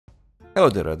Hello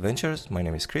there adventurers, my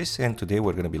name is Chris and today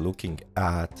we're going to be looking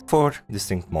at 4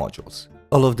 distinct modules.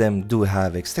 All of them do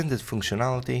have extended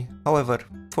functionality, however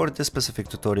for this specific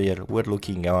tutorial we're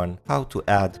looking on how to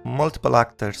add multiple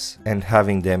actors and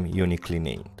having them uniquely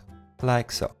named,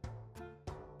 like so.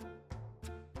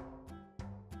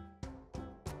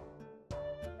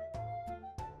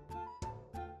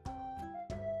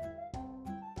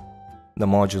 The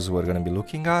modules we're going to be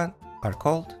looking at are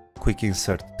called Quick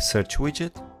Insert Search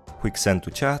Widget, Quick Send to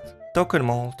Chat, Token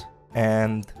Mold,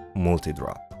 and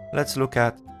Multi-Drop. Let's look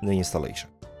at the installation.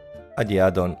 At the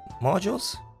add-on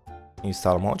modules,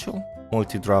 install module,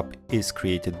 Multi-Drop is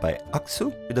created by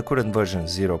Aksu with the current version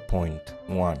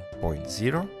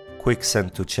 0.1.0. Quick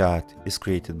Send to Chat is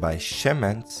created by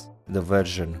Shemens, the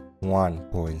version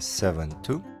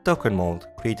 1.72. Token Mold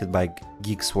created by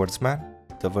Geek Swordsman,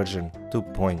 the version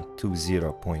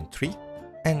 2.20.3,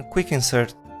 and Quick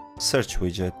Insert Search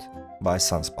Widget by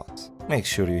Sunspots. Make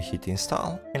sure you hit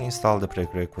install and install the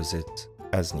prerequisites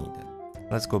as needed.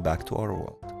 Let's go back to our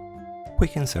world.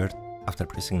 Quick Insert, after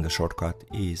pressing the shortcut,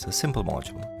 is a simple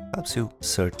module. Helps you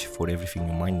search for everything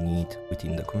you might need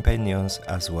within the companions,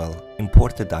 as well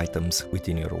imported items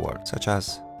within your world, such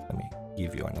as, let me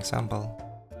give you an example.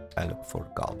 I look for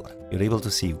Goblin. You're able to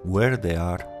see where they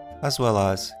are, as well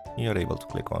as you're able to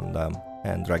click on them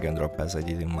and drag and drop as I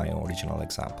did in my original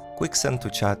example. Quick Send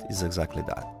to Chat is exactly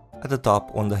that. At the top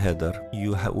on the header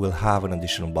you will have an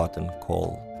additional button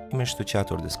called Image to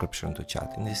Chat or Description to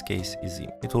Chat. In this case is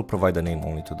image. It will provide a name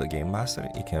only to the game master.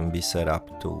 It can be set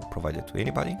up to provide it to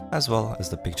anybody, as well as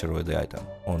the picture of the item.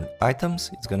 On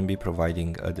items it's going to be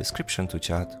providing a description to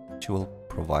chat, which will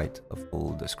provide a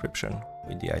full description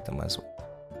with the item as well.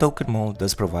 Token Mode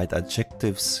does provide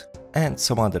adjectives and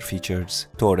some other features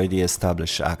to already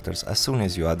established actors as soon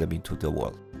as you add them into the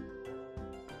world.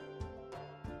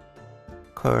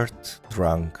 Curt,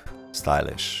 drunk,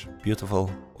 stylish, beautiful,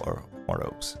 or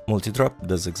morose. Multi-drop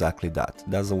does exactly that.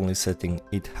 That's the only setting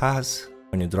it has.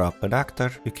 When you drop an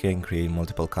actor, you can create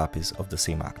multiple copies of the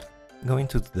same actor. Going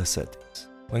to the settings.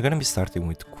 We're going to be starting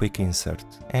with Quick Insert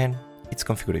and its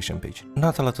configuration page.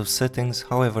 Not a lot of settings,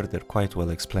 however they're quite well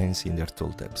explained in their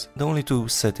tooltips. The only two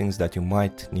settings that you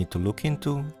might need to look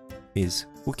into is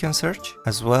who can search,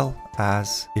 as well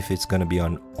as if it's going to be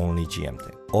on only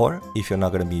GMT. Or if you're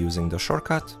not going to be using the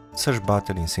shortcut, search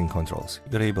button in sync controls.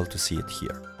 You're able to see it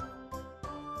here.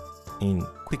 In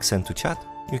Quick Send to Chat,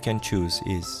 you can choose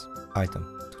is item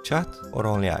to chat or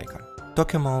only icon.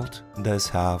 Token Mode does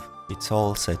have its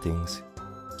all settings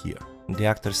here. In the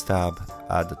Actors tab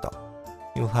at the top.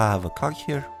 You'll have a cog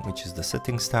here, which is the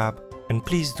Settings tab, and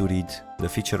please do read the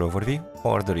feature overview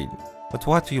or the readme. But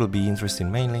what you'll be interested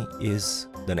in mainly is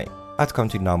the name. Add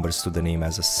counting numbers to the name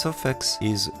as a suffix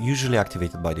is usually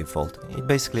activated by default. It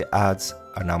basically adds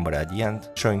a number at the end,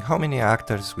 showing how many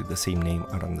actors with the same name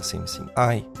are on the same scene.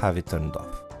 I have it turned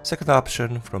off. Second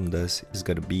option from this is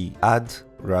going to be add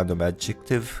random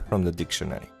adjective from the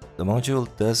dictionary. The module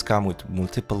does come with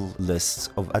multiple lists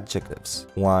of adjectives,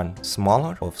 one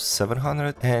smaller of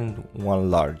 700 and one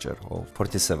larger of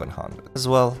 4700, as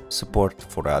well support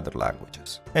for other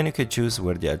languages. And you can choose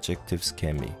where the adjectives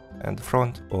can be, at the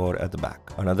front or at the back.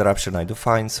 Another option I do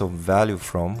find some value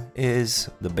from is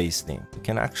the base name. You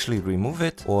can actually remove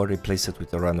it or replace it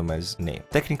with a randomized name.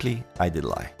 Technically, I did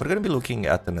lie. We're going to be looking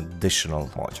at an additional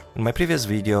module. In my previous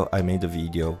video, I made a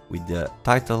video with the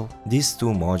title, "These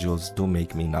two modules do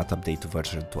make me not update to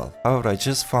version 12. However, I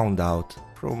just found out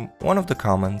from one of the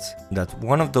comments that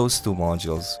one of those two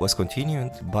modules was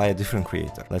continued by a different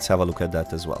creator. Let's have a look at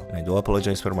that as well. And I do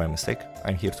apologize for my mistake.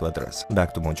 I'm here to address.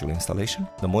 Back to module installation.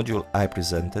 The module I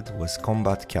presented was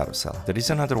Combat Carousel. There is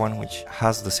another one which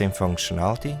has the same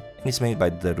functionality and is made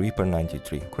by the Reaper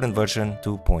 93, current version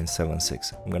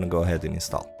 2.76. I'm gonna go ahead and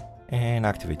install and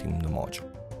activating the module.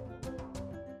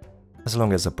 As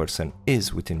long as a person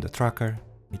is within the tracker,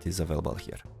 it is available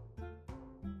here.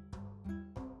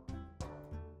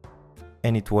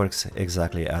 And it works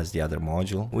exactly as the other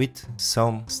module with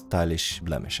some stylish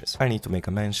blemishes. I need to make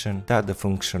a mention that the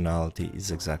functionality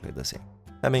is exactly the same.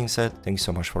 That being said, thank you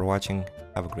so much for watching.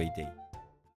 Have a great day.